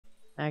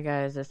Hi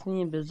guys, it's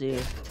me Busy.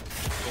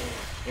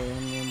 Today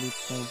I'm gonna be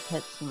playing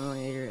Pet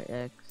Simulator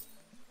X.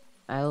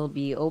 I will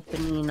be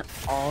opening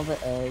all the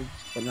eggs,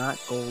 but not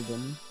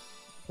golden,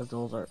 because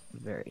those are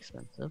very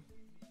expensive.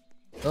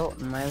 So,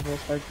 might as well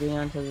start getting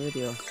onto the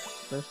video.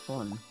 First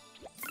one.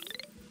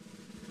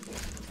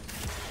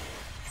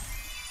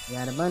 We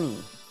got a bunny.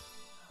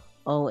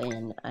 Oh,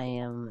 and I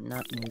am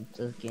not new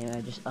to this game, I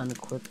just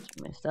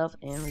unequipped my stuff,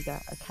 and we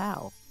got a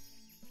cow.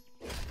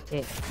 Okay,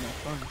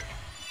 next one.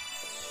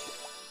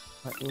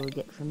 What do we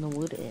get from the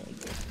wood egg?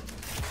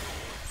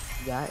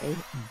 We got a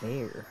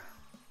bear.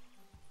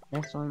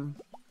 Next one.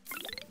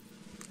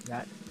 We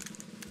got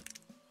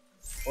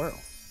squirrel.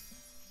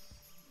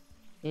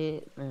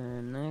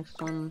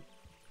 Next one.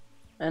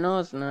 I know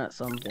it's not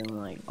something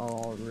like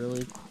all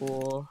really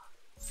cool.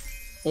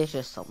 It's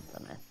just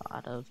something I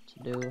thought of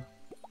to do.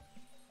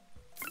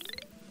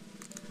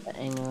 But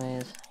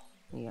anyways,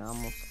 we are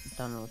almost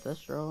done with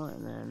this row,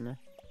 and then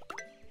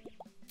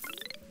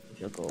we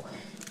shall go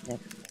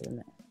next to the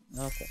next.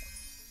 Okay.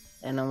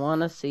 And I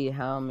want to see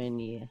how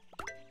many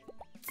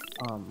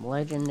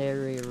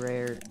legendary,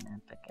 rare,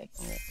 and epic I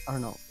can get. Or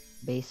no,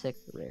 basic,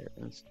 rare,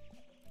 and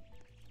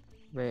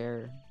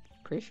rare.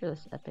 Pretty sure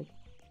that's epic.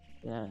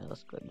 Yeah,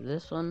 let's go to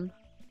this one.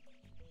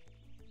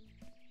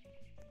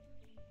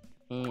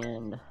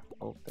 And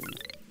open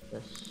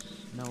the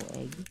snow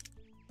egg.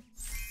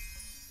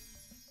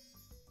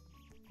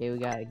 Okay, we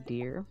got a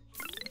deer.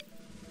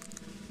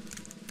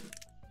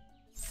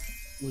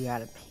 We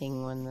got a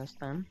penguin this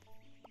time.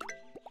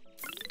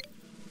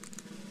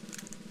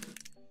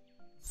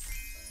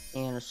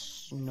 And a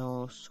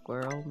snow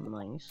squirrel,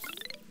 nice.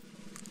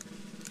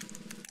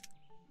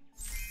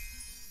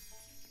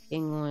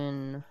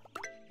 Penguin.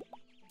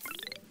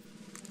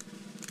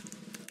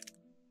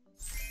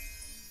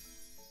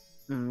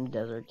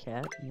 Desert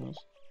cat, nice.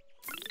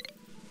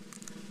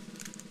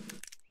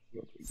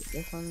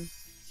 This one,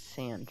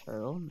 sand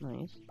turtle,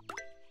 nice.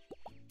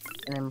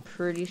 And I'm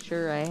pretty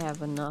sure I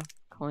have enough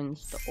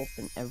coins to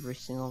open every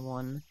single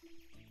one.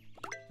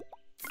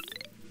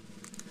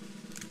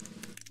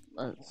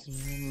 Let's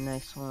see,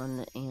 nice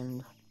one,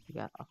 and we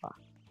got a fox.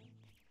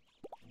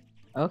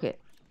 Okay,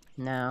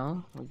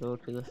 now we go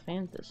to the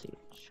fantasy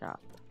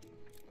shop.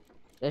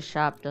 This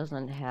shop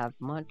doesn't have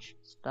much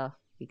stuff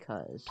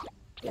because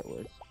it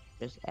was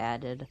just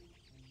added.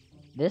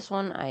 This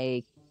one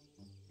I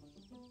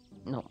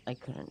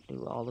couldn't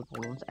do all the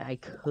gold ones. I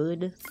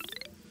could,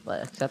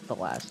 but except the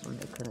last one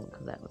I couldn't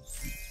because that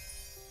was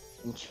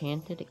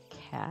enchanted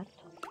cat.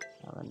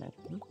 Now the next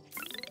one.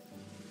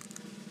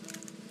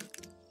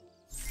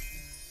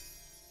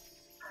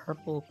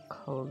 Purple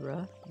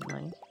cobra,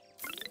 nice.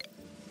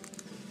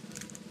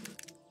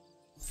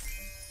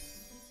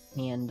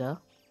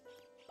 Panda.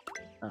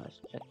 Let's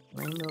check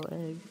rainbow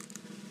egg.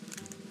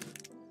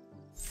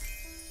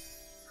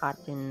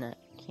 Cotton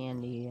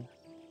candy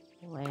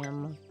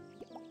lamb.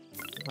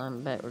 I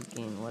bet we're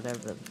getting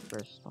whatever the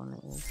first one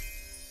is.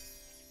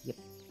 Yep.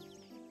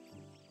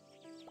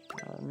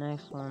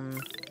 Next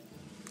one.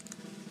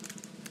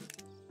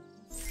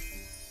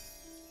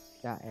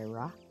 Got a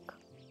rock.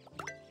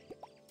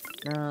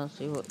 Now let's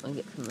see what we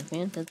get from the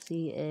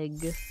fantasy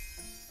egg.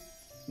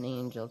 An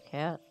angel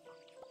cat.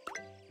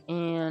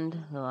 And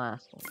the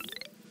last one.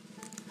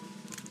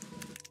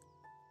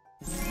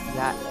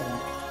 Got a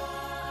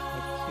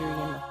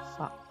Hyperion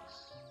fox.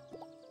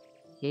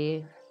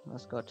 Okay,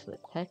 let's go to the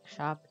tech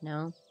shop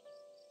now.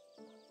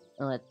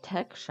 And the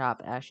tech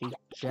shop actually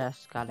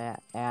just got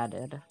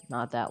added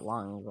not that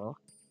long ago.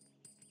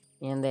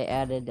 And they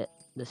added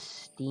the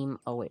steam.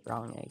 Oh wait,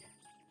 wrong egg.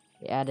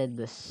 They added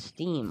the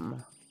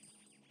steam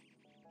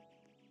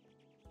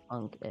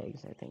punk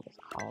eggs, I think it's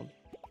called.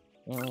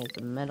 Anyways,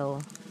 the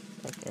metal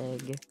tech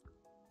egg.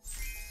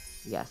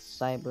 We got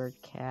cyber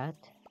cat.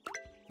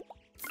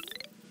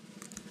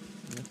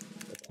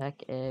 The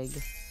tech egg.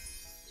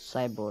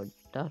 Cyborg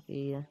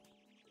Duffy.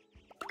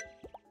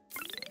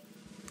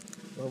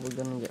 What are we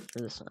gonna get for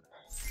this one?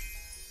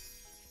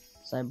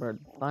 Cyborg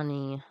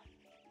Bunny.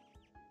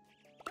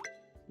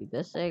 See,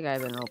 this egg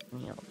I've been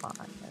opening a lot.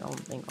 I don't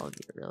think I'll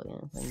get really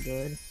anything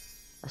good.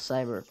 A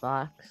Cyber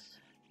Fox.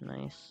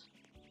 Nice.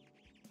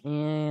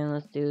 And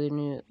let's do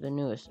the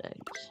newest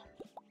eggs.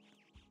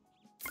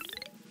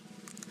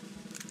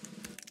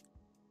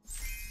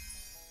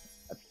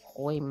 A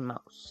toy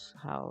mouse.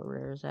 How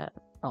rare is that?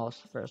 Oh,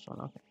 it's the first one,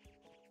 okay.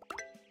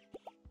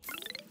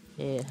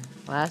 Yeah,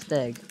 last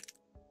egg.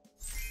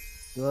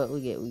 See what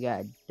we get. We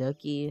got a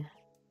ducky.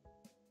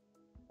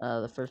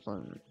 The first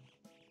one.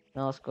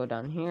 Now let's go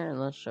down here and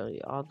let's show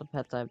you all the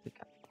pets I've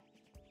got.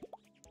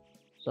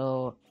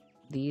 So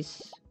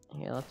these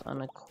here, let's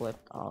unequip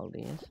all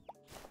these.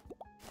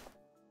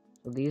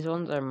 So these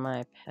ones are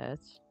my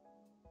pets.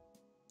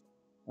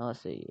 Now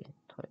let's see.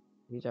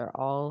 These are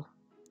all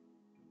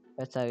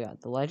pets I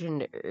got. The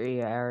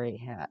legendary I already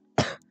had.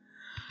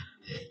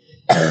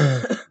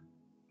 Sorry,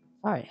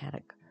 I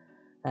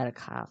had a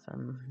cough.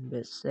 I'm a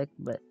bit sick,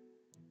 but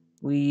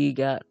we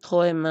got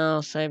Toy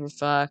Mouse, Cyber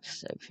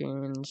Fox,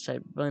 Hyperion,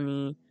 Cyber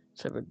Bunny,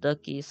 Cyber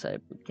Ducky,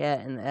 Cyber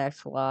Cat, and the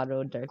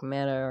Axolotl. Dark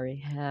Matter I already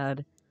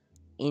had.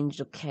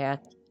 Angel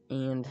Cat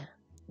and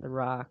the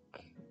Rock.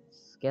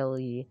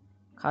 Skelly.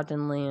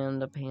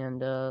 Cottonland, the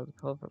Panda,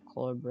 the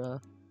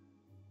Cobra,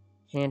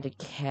 Enchanted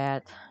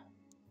Cat,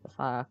 the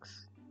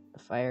Fox, the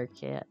Fire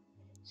Cat,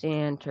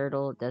 Sand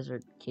Turtle,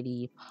 Desert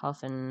Kitty,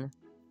 Puffin,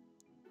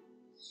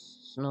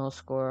 Snow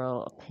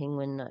Squirrel, a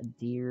Penguin, a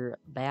Deer,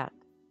 a Bat,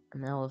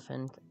 an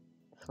Elephant,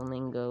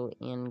 Flamingo,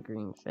 and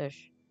Green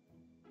Fish.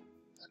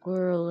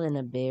 Squirrel and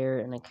a bear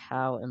and a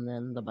cow, and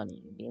then the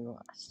bunny being the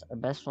last. Our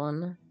best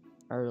one,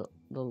 or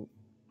the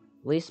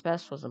least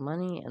best was a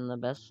bunny, and the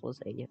best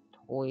was a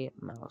toy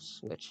mouse,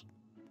 which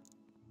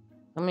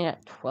coming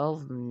at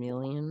 12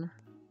 million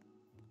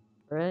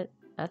for it.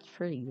 That's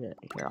pretty good.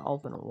 Here, I'll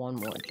open one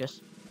more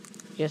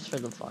just for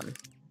the fun.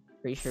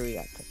 Pretty sure we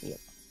got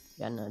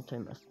another toy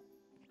mouse.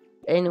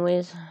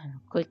 Anyways,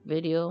 quick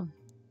video.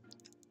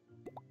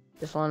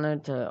 Just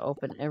wanted to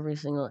open every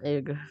single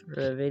egg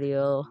for a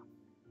video.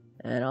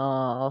 And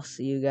I'll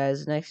see you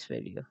guys next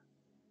video.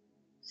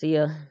 See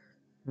ya.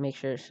 Make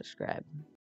sure to subscribe.